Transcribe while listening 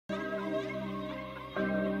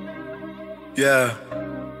Yeah.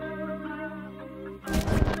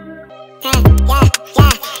 Gang,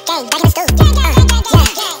 back in the stool.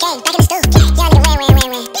 Gang, back in the stool. Yeah,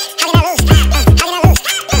 nigga, win. How can I lose? How can I lose?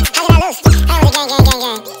 How can I lose? I was a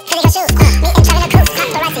gang. So they go shoot. Me and Trevor no coos.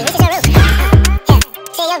 Paparazzi, this is your roof. Yeah,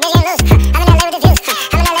 see your bitch and lose. I'm in LA with the views.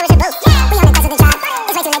 I'm in LA with the booth. We on the quest of the job.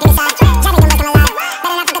 It's way too late to decide. Driving the most, I'm alive.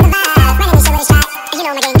 Better not fuck up the vibe. Running this shit with a shot. And you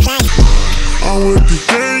know my game flies. I'm with the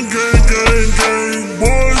gang.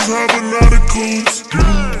 Boys hopping out of coops.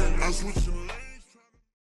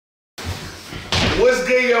 What's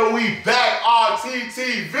good, yo? We back,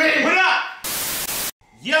 RTTV. What up?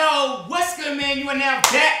 Yo, what's good, man? You are now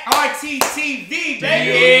back, RTTV,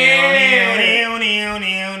 baby.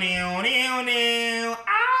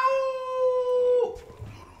 Ow!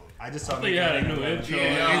 I just saw you had a new intro.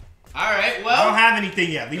 Yeah. All right, well, I don't have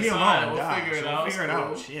anything yet. Leave me alone. We'll figure it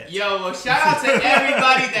out. Shit. Yo, well, shout out to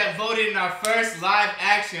everybody that voted in our first live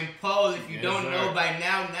action poll. If you don't know by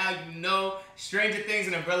now you know. Stranger Things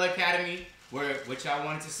and Umbrella Academy were what y'all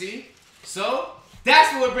wanted to see. So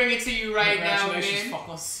that's what we're bringing to you right now, man.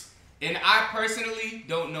 And I personally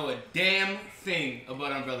don't know a damn thing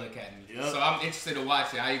about Umbrella Academy. Yep. So I'm interested to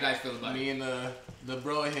watch it. How you guys feel about it? Me and the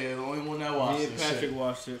bro here, the only one that watched it. Me and Patrick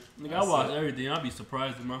watched it. Nigga, I watched everything. I'll be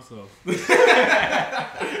surprised with myself.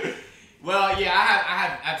 Well, yeah, I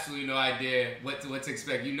have absolutely no idea what to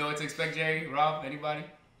expect. You know what to expect, Jerry? Rob? Anybody?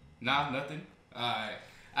 Nah, nothing? Alright.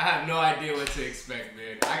 I have no idea what to expect,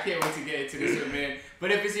 man. I can't wait to get into this one, man.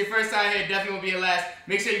 But if it's your first time here, definitely won't be your last.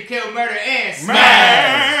 Make sure you kill, murder, and smash!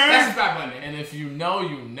 That's the subscribe button. And if you know,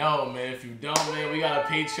 you know, man. If you don't, man, we got a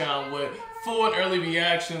Patreon with full and early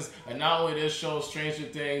reactions. And not only this show, Stranger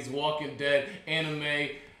Things, Walking Dead,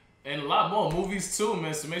 anime, and a lot more movies too,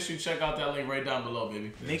 man. So make sure you check out that link right down below,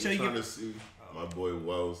 baby. Make sure you trying to see my boy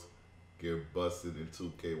Wells get busted in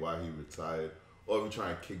 2K while he retired, or if you're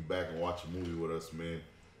trying to kick back and watch a movie with us, man.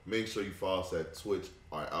 Make sure you follow us at Twitch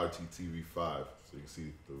or RTTV5 so you can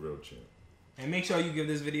see the real champ. And make sure you give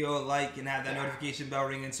this video a like and have that notification bell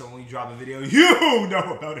ringing so when we drop a video, you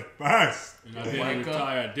know about it first. And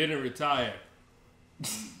I didn't retire.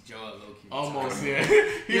 Joe low-key. Almost, yeah.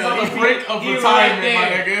 He's on the brink of retirement, my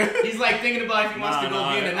nigga. He's like thinking about if he wants to go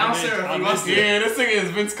be an announcer or if he wants to. Yeah, this thing is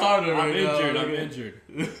Vince Carter I'm right now. I'm injured.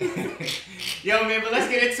 Yo, man, but let's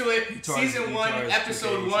get into it. Season 1, Guitars,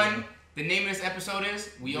 episode 1. The name of this episode is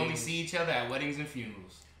We Only See Each Other at Weddings and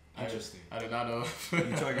Funerals. Interesting. I did not know.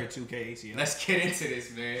 You talk your 2K ACL. Let's get into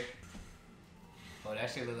this, man. Oh, that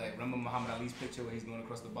shit look like, remember Muhammad Ali's picture where he's going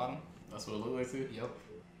across the bottom? That's what it looked like too? Yep.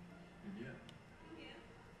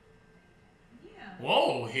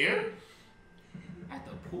 Whoa, here? At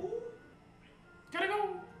the pool? Gotta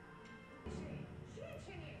go.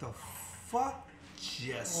 The fuck?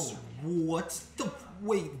 Just what the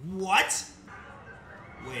wait? What?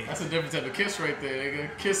 Wait. That's a different type of kiss right there,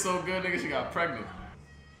 nigga. Kiss so good, nigga, she got pregnant.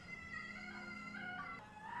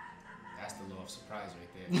 That's the law of surprise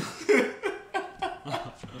right there. 43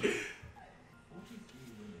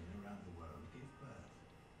 women around the world gave birth.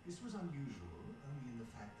 This was unusual only in the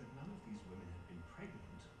fact that none of these women had been pregnant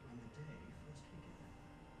when the day first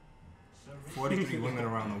began. 43 women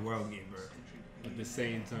around the world gave birth At the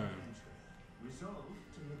same time. Resolved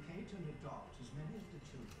to locate and adopt as many of the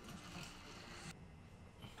children as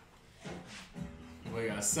possible. We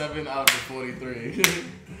got 7 out of the 43.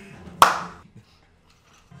 What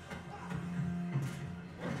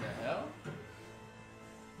the hell?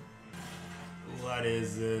 What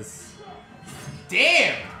is this?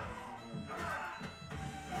 Damn!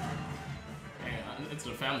 Man, it's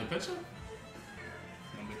a family picture?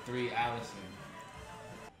 Number 3, Allison.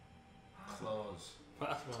 Close.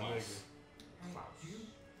 Close. You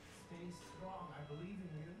stay strong. I believe in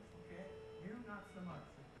you. Okay? You not so much.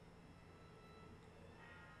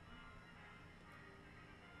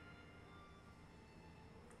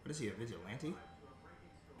 What is he, a vigilante?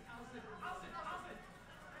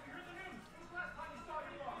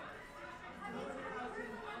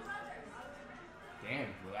 Damn,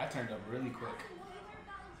 well, that turned up really quick.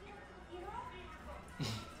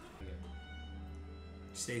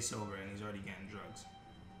 Stay sober and he's already getting drugs.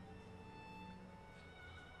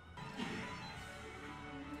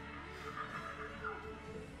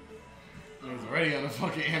 He's already on the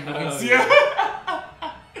fucking ambulance. Yeah.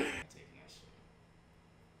 Taking that shit.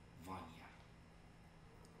 Vanya.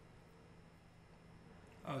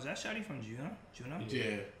 Oh, is that Shouty from Juno?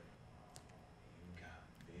 Yeah.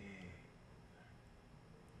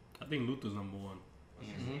 I think Luther's number 1.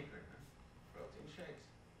 Mm-hmm. Protein shakes.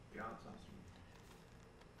 Beyond something.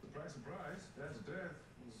 Surprise, surprise. Dad's death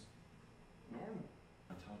was normal. I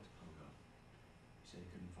talked to Pogo. He said he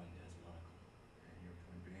couldn't find Dad's medical. And your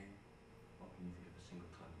point being? Well,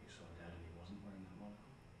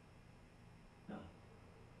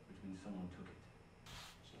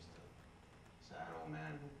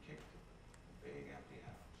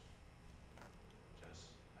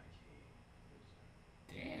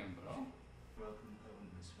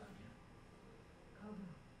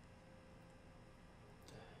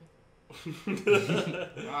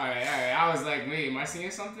 Alright. I was like, wait, am I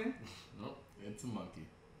seeing something? Nope, it's a monkey.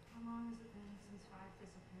 How long has it been since Five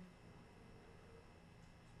disappeared?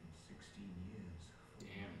 It's been 16 years, 4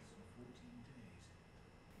 Damn. months, and 14 days.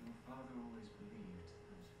 Your father always believed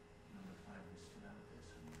that number 5 was still out there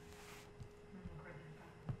somewhere. Never quite heard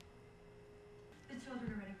back. The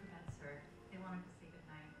children are ready for bed, sir. They wanted to say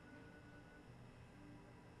goodnight.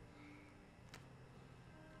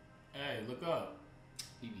 Hey, look up.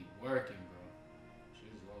 He be working, bro.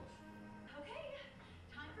 She's lost. Okay,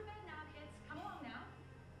 time for bed now, kids. Come along now.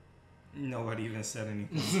 Nobody even said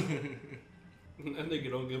anything. That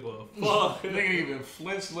nigga don't give a fuck. They didn't even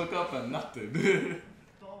flinch, look up, or nothing.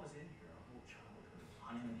 Doll was in here our whole childhood.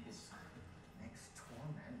 I am his next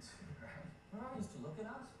torment. Well, used to look at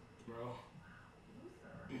us. Bro.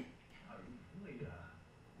 Luther, you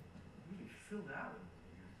really filled out.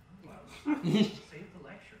 Saved the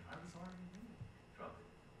lecture. I was already in it. Drop it.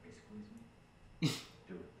 Basically, me.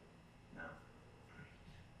 Do it. Now.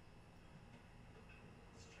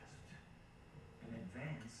 It's just an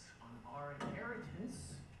advance on our inheritance.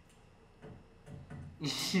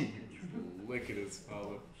 Look at his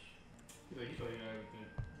father. They tell you everything.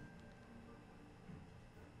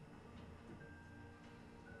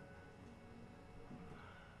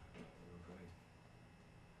 You were great.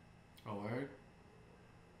 Oh, word?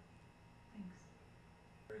 Thanks.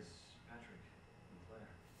 Where's Patrick and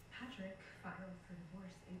Claire? Patrick filed for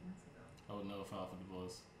divorce 8 months ago. I would never file for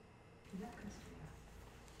divorce. He got custody of.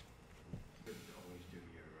 Didn't always do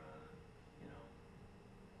your,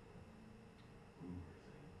 rumor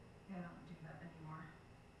thing. Yeah, I don't do that anymore.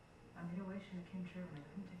 I made a wish and it came true and I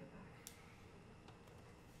couldn't take it back.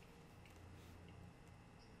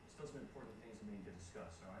 Still some important things we need to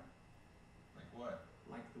discuss, alright? Like what?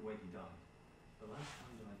 Like the way he died. The last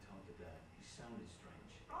time that I talked to Dad, he sounded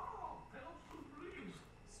strange. Oh, I don't believe.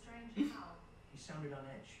 Strange how? He sounded on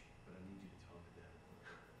edge, but I need you to talk to Dad.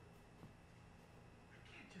 I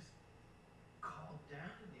can't just call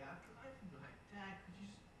Dad in the afterlife and be like, Dad, could you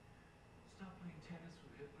just stop playing tennis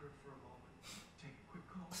with Hitler for a moment? Take a quick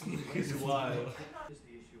call. He's wild. Is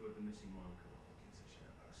the issue of the missing monocle. Who gives a shit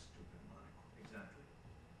about a stupid monocle? Exactly.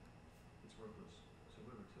 It's worthless. So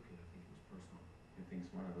whoever took it, I think it was personal. He thinks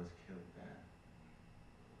one of us killed Dad.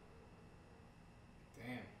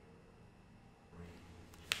 Damn.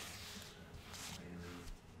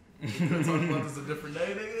 Talk about this a different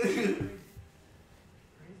day, nigga.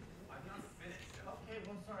 I'm not finished. Okay,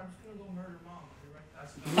 well, sorry. I'm just gonna go murder Mom. I'll be right back.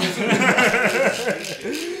 Of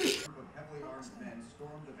heavily armed men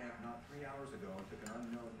stormed the bank not 3 hours ago and took an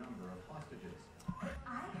unknown number of hostages.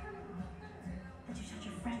 I heard a rumor that you're such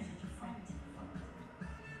a friend, such a friend.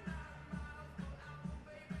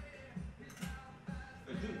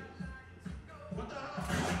 Hey, dude. What the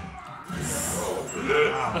hell?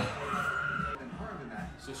 Been harmed in that.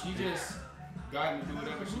 So she just got him to do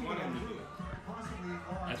whatever she wanted him to do. Possibly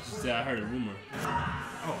armed. That's just I heard a rumor.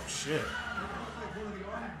 Oh shit. Like one of the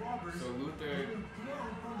armed robbers. So Luther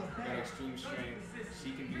got extreme strength. She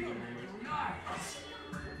can do the rumors.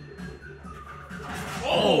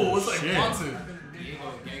 Oh, it's like shit. Watson.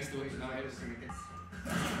 Diego's gangster with his knives.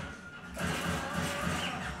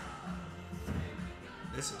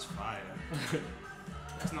 This is fire.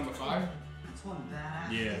 That's number 5.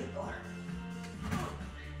 Yeah.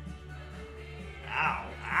 Ow,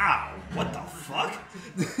 ow. What the fuck?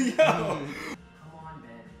 Yo. Come on,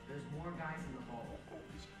 man. There's more guys in the vault.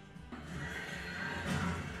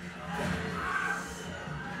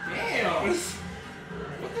 Damn!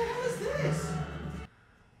 What the hell is this?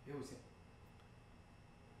 It was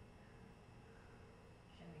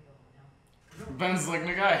Can we go home now? Ben's like,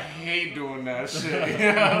 nigga, I hate doing that shit.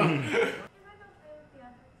 Yeah. Can I go play with the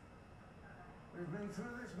others? We've been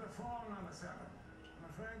through this before, number 7. I'm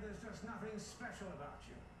afraid there's just nothing special about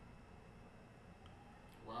you.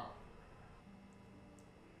 wow.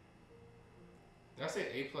 Did I say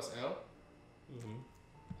A plus L? Mm-hmm.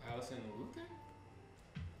 Allison and Luther?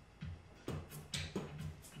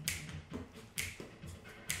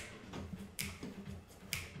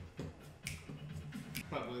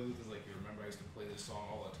 My boy Luther's like, you remember I used to play this song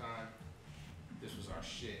all the time? This was our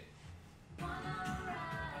shit.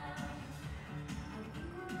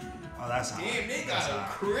 Oh, that's hot. Damn, they That's got a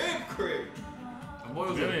hot. crib. My boy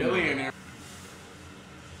was a Billionaire. billionaire.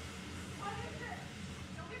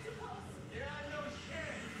 Yeah, no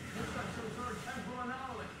shit. Looks like some sort of temporal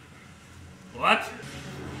anomaly. What?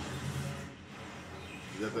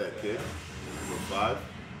 Is that that kid? Number 5?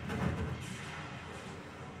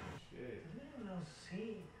 Shit. Is there anyone else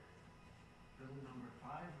see bill number 5,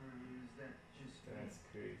 or is that just me? That's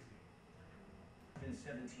crazy. It's been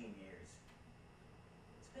 17 years.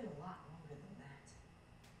 It's been a lot longer.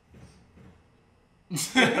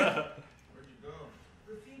 Where'd you go?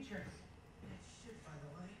 The feature. Shit, by the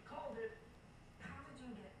way. Called it. How did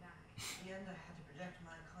you get back? In the end, I had to project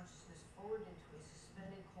my consciousness forward into a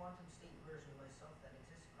suspended quantum state version of myself that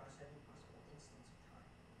exists across every possible instance of time.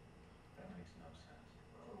 That makes no sense.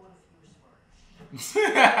 Well, what if you were smart?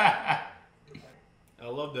 I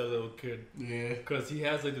love that little kid. Yeah. Because he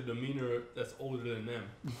has like the demeanor that's older than them.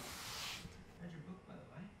 Read your book, by the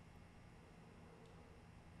way.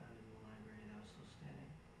 Found it in the library that was still standing.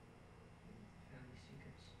 Family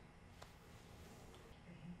secrets.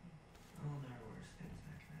 Oh, there are worse things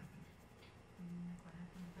that can happen. Like what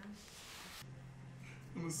happened with them?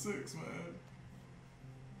 Number 6, man.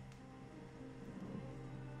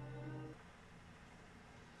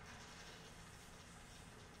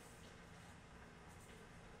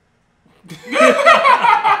 A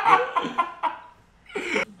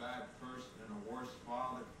bad person and a worse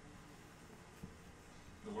father.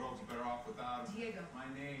 The world's better off without him. Diego. My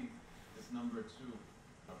name is number 2.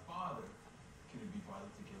 A father couldn't be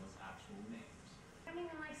bothered to give us actual names. I mean,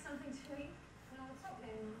 like something to eat? No, it's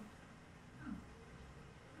okay.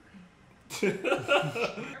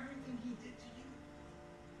 Everything he did to you,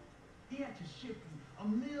 he had to ship you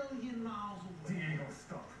 1,000,000 miles away. Diego,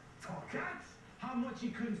 stop. Talk. That's how much he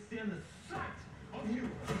couldn't stand the sight of you.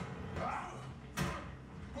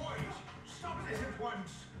 Boys, stop this at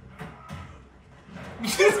once.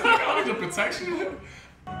 Got the protection.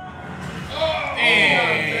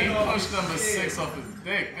 Damn, he punched number 6 off his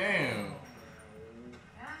dick. Damn.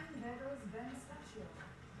 And there goes Ben's statue.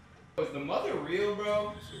 Was the mother real,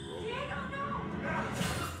 bro? Diego, no!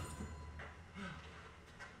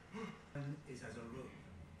 Is as a rope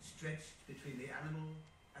stretched between the animal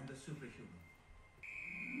and the superhuman.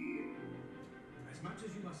 As much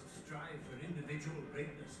as you must strive for individual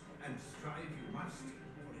greatness, and strive you must,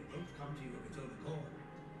 for it won't come to you of its own accord.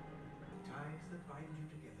 The ties that bind you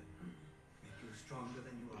together make you stronger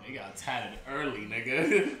than you are. He got tatted early,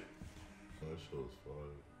 nigga. That show's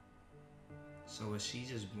fire. So was she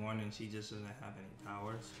just born and she just doesn't have any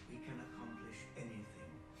powers? We can accomplish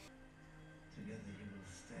anything. Together you will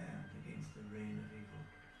stand against the reign of evil.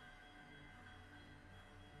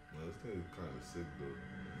 Man, this thing is kind of sick though.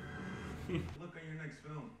 Look on your next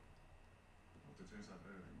film. Hope it turns out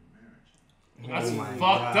better than your marriage. That's Oh my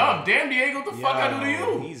fucked God. up. Damn, Diego, what the fuck I do to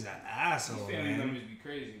you? He's an asshole, Family man. members be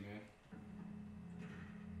crazy, man.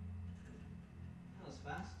 That was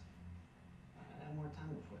fast. I had more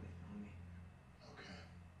time before they found me. Okay.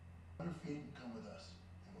 On your feet and come with us.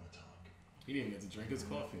 I want to talk. He didn't get to drink his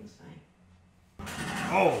coffee. Insane.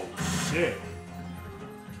 Oh, shit.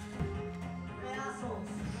 Hey, assholes.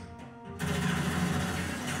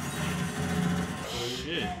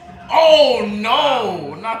 Shit. Oh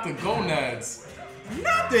no, not the gonads.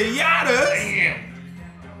 Not the Yadas! Damn.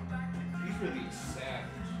 He's really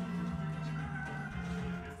savage.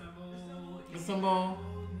 Istanbul.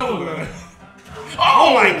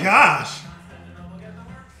 Oh my gosh!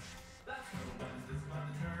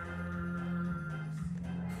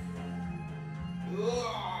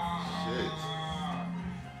 Shit.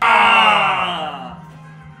 Ah!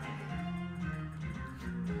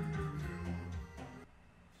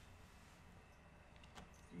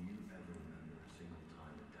 Do you ever remember a single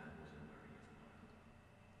time that Dad wasn't wearing his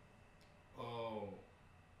monocle? Oh.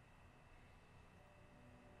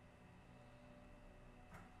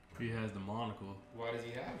 He has the monocle. Why does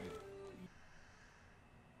he have it?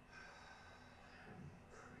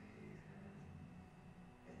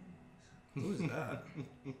 Who's that?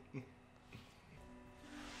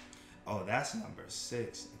 Oh, that's number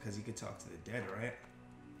 6. Because he could talk to the dead, right?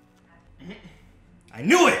 I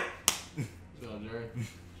knew it! What's up, Jerry? I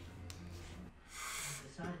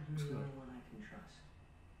decided you're the only one I can trust.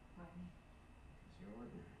 Why me? Because you're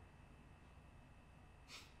ordinary.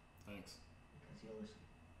 Thanks. Because you'll listen.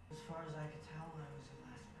 As far as I could tell, I was the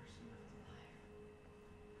last person left alive.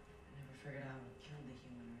 I never figured out what killed the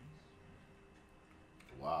human race.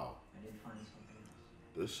 Wow. I did find something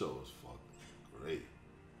else. This show is fucking great.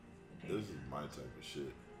 This is my type of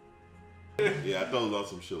shit. Yeah, I thought it was on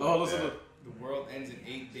some shit Oh, like listen that. to The world ends in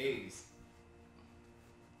 8 days.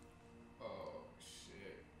 Oh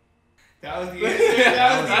shit. That was the answer.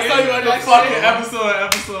 That was the That's answer. how you like the That fucking shit.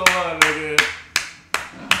 episode 1, nigga.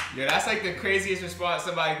 Yeah, that's like the craziest response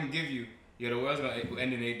somebody can give you. Yeah, the world's gonna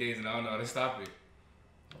end in 8 days and I don't know how to stop it.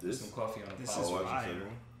 Put This, some coffee on the This pot. is watch it, fire.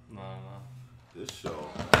 Sarah. Nah, nah. this show,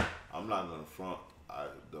 I'm not gonna front.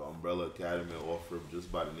 The Umbrella Academy offer, just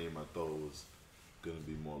by the name, I thought it was gonna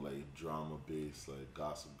be more like drama based, like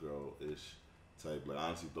Gossip Girl ish type. Like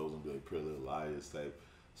honestly, thought it was gonna be like Pretty Little Liars type.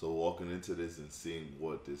 So walking into this and seeing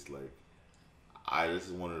what this like, this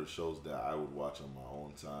is one of the shows that I would watch on my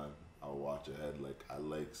own time. I would watch ahead. Like, I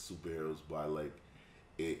like superheroes, but I like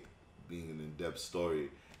it being an in-depth story.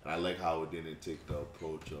 And I like how it didn't take the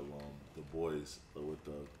approach of The Boys with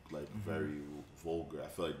the very vulgar. I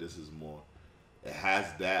feel like this is more. It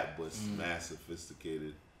has that, but it's mad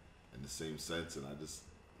sophisticated in the same sense. And I just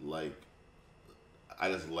like how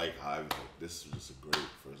everything. This was just a great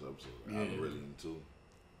first episode. I'm really into.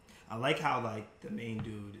 I like how like the main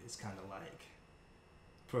dude is kind of like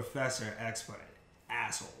Professor X, but an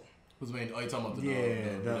asshole. Who's the main? Oh, you talking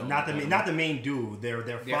about not the main dude. Their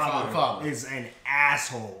father is an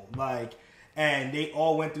asshole. Like, and they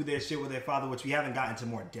all went through their shit with their father, which we haven't gotten into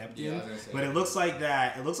more depth in. But it looks like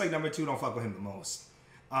that. It looks like number 2 don't fuck with him the most.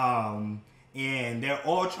 And they're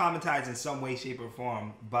all traumatized in some way, shape, or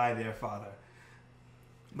form by their father.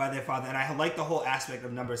 And I like the whole aspect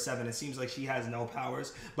of number 7. It seems like she has no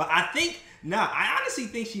powers, but I honestly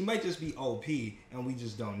think she might just be OP, and we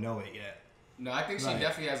just don't know it yet. No, I think she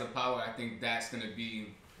definitely has a power. I think that's going to be,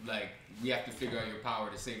 like, we have to figure out your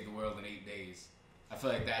power to save the world in 8 days. I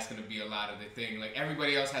feel like that's going to be a lot of the thing. Like,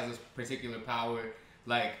 everybody else has a particular power.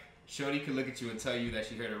 Like, Shorty could look at you and tell you that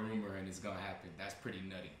she heard a rumor and it's going to happen. That's pretty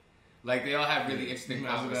nutty. Like, they all have really interesting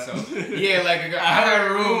powers. So, yeah, like, I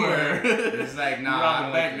heard a rumor. It's like, nah, I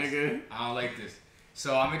don't like this. Nigga. I don't like this.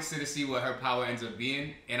 So I'm interested to see what her power ends up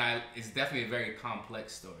being. And it's definitely a very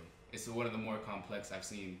complex story. It's one of the more complex I've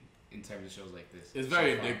seen in terms of shows like this. It's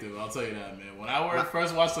very addictive, I'll tell you that, man. When I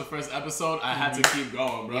first watched the first episode, I had to keep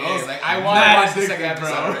going, bro. Yeah, like, I want to watch the second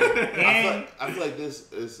episode. I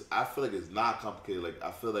feel like it's not complicated. Like,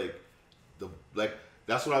 I feel like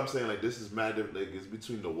that's what I'm saying. Like, this is mad different. Like, it's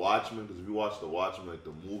between The Watchmen, because if you watch The Watchmen, like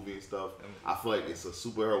the movie and stuff, I feel like it's a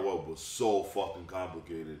superhero world, but so fucking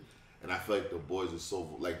complicated. And I feel like The Boys are so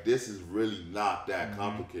like, this is really not that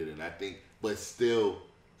complicated. And I think, but still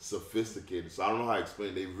sophisticated. So I don't know how to explain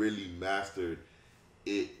it. They really mastered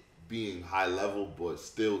it being high level, but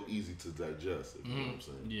still easy to digest. You know what I'm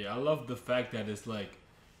saying? Yeah, I love the fact that it's like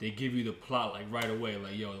they give you the plot like right away.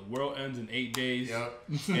 Like, yo, the world ends in 8 days,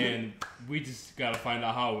 and we just gotta find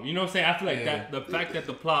out how. You know what I'm saying? I feel like that the fact that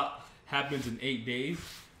the plot happens in 8 days,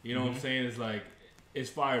 you know what I'm saying, is like, it's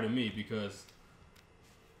fire to me, because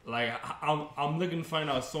like I'm looking to find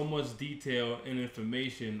out so much detail and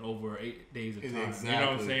information over 8 days of time. Exactly. You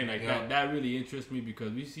know what I'm saying? Like that really interests me,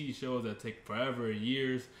 because we see shows that take forever and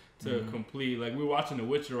years to complete. Like, we're watching The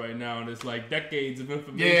Witcher right now, and it's like decades of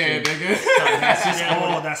information. Yeah,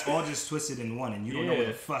 nigga. That's all just twisted in one, and you don't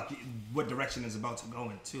know what direction is about to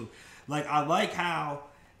go into. Like, I like how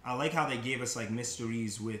they gave us like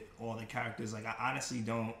mysteries with all the characters. Like, I honestly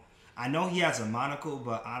don't. I know he has a monocle,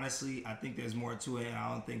 but honestly, I think there's more to it, and I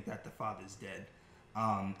don't think that the father's dead.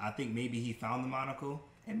 I think maybe he found the monocle,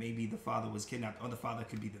 and maybe the father was kidnapped, or the father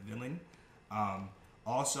could be the villain.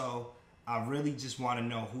 Also, I really just want to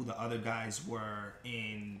know who the other guys were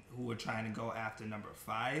who were trying to go after number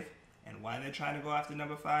 5, and why they're trying to go after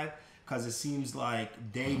number 5. Because it seems like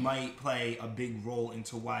they might play a big role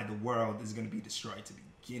into why the world is going to be destroyed to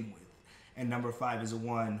begin with. And number 5 is the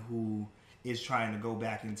one who is trying to go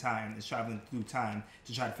back in time, is traveling through time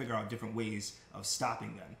to try to figure out different ways of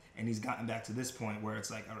stopping them. And he's gotten back to this point where it's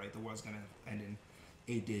like, all right, the world's going to end in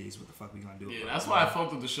 8 days. What the fuck we gonna do? Yeah, that's why I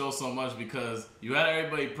fucked with the show so much, because you had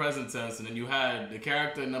everybody present tense, and then you had the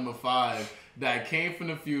character number 5 that came from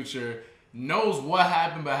the future, knows what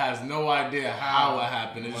happened, but has no idea how it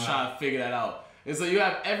happened, and just trying to figure that out. And so you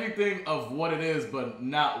have everything of what it is, but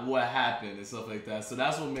not what happened and stuff like that. So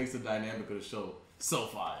that's what makes the dynamic of the show so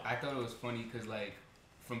fire. I thought it was funny because, like,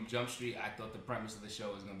 from Jump Street, I thought the premise of the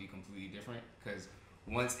show was gonna be completely different. Because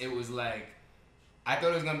once it was like, I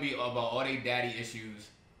thought it was gonna be about all their daddy issues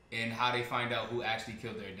and how they find out who actually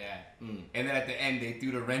killed their dad. And then at the end, they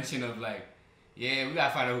threw the wrench in of like, yeah, we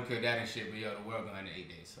gotta find out who killed dad and shit, but yo, the world gonna end in 8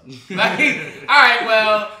 days. So, like, all right,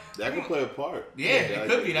 well, that could play a part. Yeah, it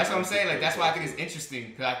could be. That's what I'm saying. Like, that's why I think it's interesting,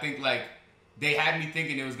 because I think like they had me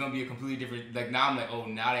thinking it was gonna be a completely different. Like, now I'm like, oh,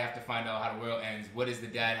 now they have to find out how the world ends. What does the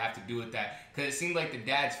dad have to do with that? Because it seemed like the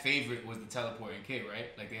dad's favorite was the teleporting kid, right?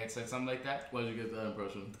 Like, they had said something like that. Why did you get that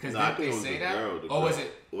impression? Because they say that. Or was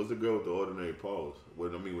it? It was the girl with the ordinary powers.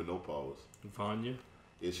 With no powers. Vanya.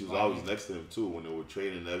 Yeah, she was always next to him too when they were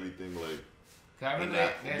training and everything. Like, I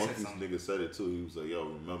remember the Monkeys nigga said it too. He was like, "Yo,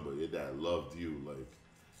 remember, your dad loved you." Like,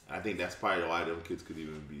 I think that's probably why them kids could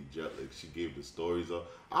even be like, she gave the stories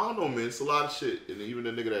up. I don't know, man. It's a lot of shit. And even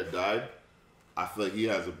the nigga that died, I feel like he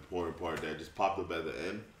has an important part that just popped up at the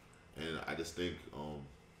end. And I just think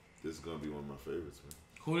this is gonna be one of my favorites, man.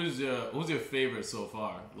 Who's your favorite so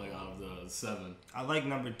far? Like, out of the 7? I like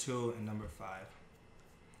number 2 and number 5.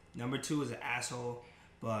 Number 2 is an asshole,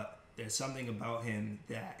 but there's something about him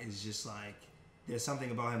that is just like, there's something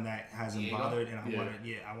about him that hasn't bothered, and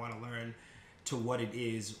I want to learn to what it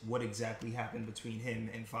is, what exactly happened between him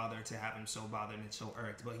and father to have him so bothered and so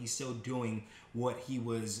irked. But he's still doing what he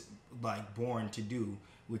was like born to do,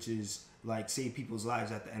 which is like save people's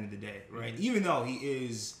lives at the end of the day, right? Even though he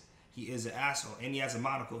is an asshole and he has a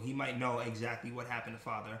monocle, he might know exactly what happened to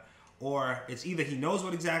father, or it's either he knows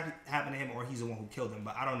what exactly happened to him or he's the one who killed him.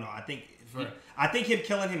 But I don't know. I think him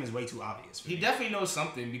killing him is way too obvious. He definitely knows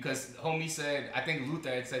something, because homie said, I think Luther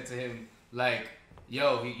had said to him, like,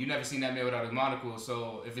 yo, you never seen that man without his monocle,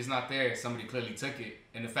 so if it's not there, somebody clearly took it.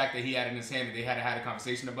 And the fact that he had it in his hand and they had a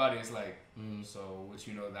conversation about it, it's like, so what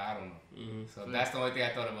you know that I don't know. So that's the only thing I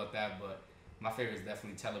thought about that, but my favorite is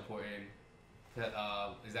definitely teleporting.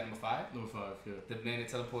 Is that number 5? Number 5, yeah. The man that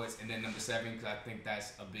teleports, and then number 7, because I think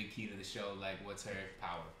that's a big key to the show, like, what's her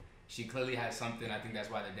power? She clearly has something. I think that's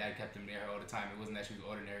why the dad kept him near her all the time. It wasn't that she was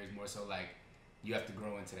ordinary, it's more so like, you have to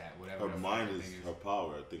grow into that, whatever. Her mind is her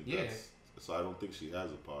power, I think. That's, so I don't think she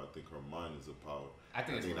has a power. I think her mind is a power. I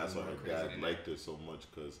think that's why her dad liked her so much,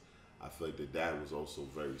 because I feel like the dad was also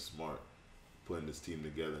very smart, putting this team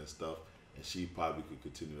together and stuff. And she probably could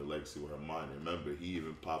continue the legacy with her mind. And remember, he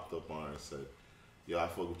even popped up on her and said, yo, I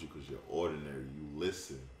fuck with you because you're ordinary. You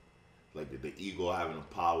listen. Like the ego having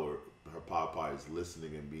a power, her power is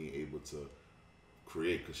listening and being able to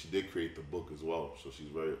create, because she did create the book as well. So she's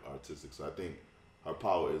very artistic. So I think her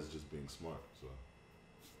power is just being smart. So.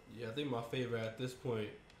 Yeah, I think my favorite at this point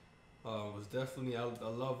was definitely, I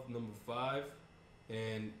love number 5,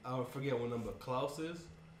 and I don't forget what number Klaus is.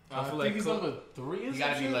 I feel like he's number 3. He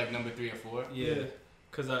gotta be like number 3 or 4. Yeah,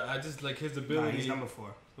 because I just like his ability. Nah, he's number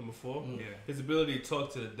 4. Number 4? Yeah. His ability to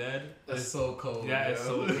talk to the dead. That's so cold. Yeah, it's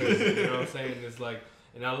so crazy. You know what I'm saying? It's like,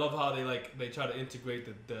 and I love how they try to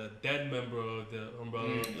integrate the dead member of the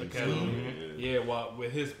Umbrella Academy.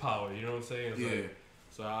 With his power. You know what I'm saying? It's like,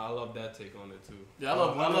 so I love that take on it too. Yeah, I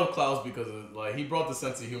love Klaus because of, like, he brought the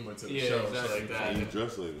sense of humor to the show. Exactly. Like that. He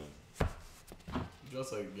dressed like him.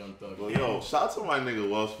 Just like Young Thug. Well, yo, shout out to my nigga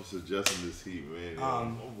Wells for suggesting this heat, man.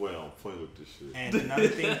 I'm way on point with this shit. And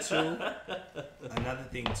another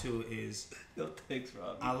thing too is, yo, thanks,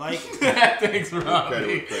 Robbie. I like thanks,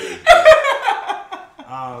 Robbie.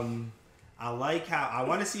 I like how I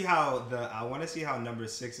want to see how number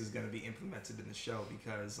 6 is gonna be implemented in the show,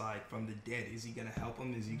 because like from the dead, is he gonna help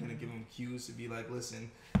him? Is he gonna give him cues to be like, listen,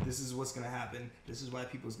 this is what's gonna happen. This is why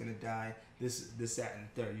people's gonna die. This, that,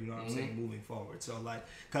 and third. You know what I'm saying? Moving forward. So like,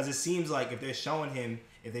 because it seems like if they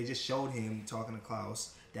just showed him talking to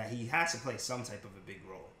Klaus, that he has to play some type of a big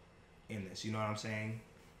role in this. You know what I'm saying?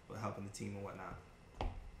 With helping the team and whatnot. I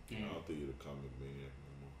don't think you're the comic maniac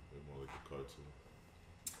anymore. They're more like a cartoon.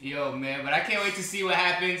 Yo, man, but I can't wait to see what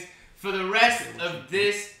happens for the rest of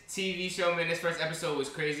this TV show, man. This first episode was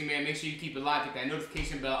crazy, man. Make sure you keep it locked, get that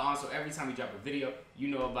notification bell on, so every time we drop a video, you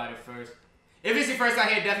know about it first. If it's your first time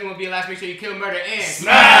here, definitely won't be your last. Make sure you kill, murder, and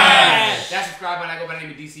smash! That subscribe button. I go by the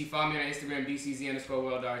name of DC. Follow me on Instagram,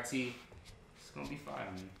 DCZ_WorldRT. It's gonna be fire,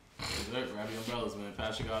 man. Grab your umbrellas, man.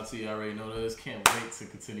 Patricrt, I already know this. Can't wait to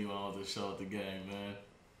continue on with the show at the game, man.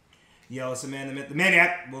 Yo, it's the man, the myth, the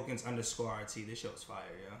maniac, Wilkins_RT. This show's fire,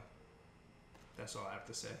 yo. That's all I have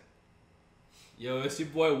to say. Yo, it's your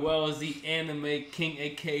boy Wells, the anime king,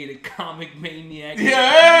 aka the comic maniac.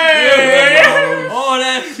 Yeah! All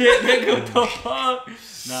that shit, nigga. What the fuck?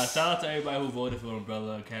 Nah, shout out to everybody who voted for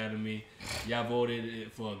Umbrella Academy. Y'all voted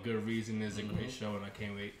it for a good reason. It's a great show, and I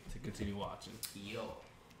can't wait to continue watching. Yo,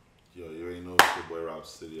 you already know it's your boy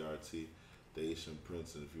Robcityrt, the Asian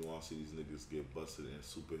Prince, and if you want to see these niggas get busted in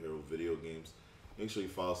superhero video games, make sure you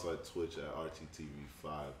follow us on Twitch at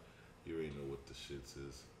RTTV5. You already know what the shits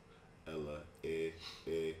is. Ella,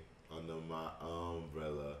 under my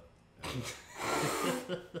umbrella.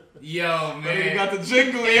 yo, man. You got the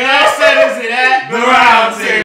jingle, Yeah, I said, is it at the round table?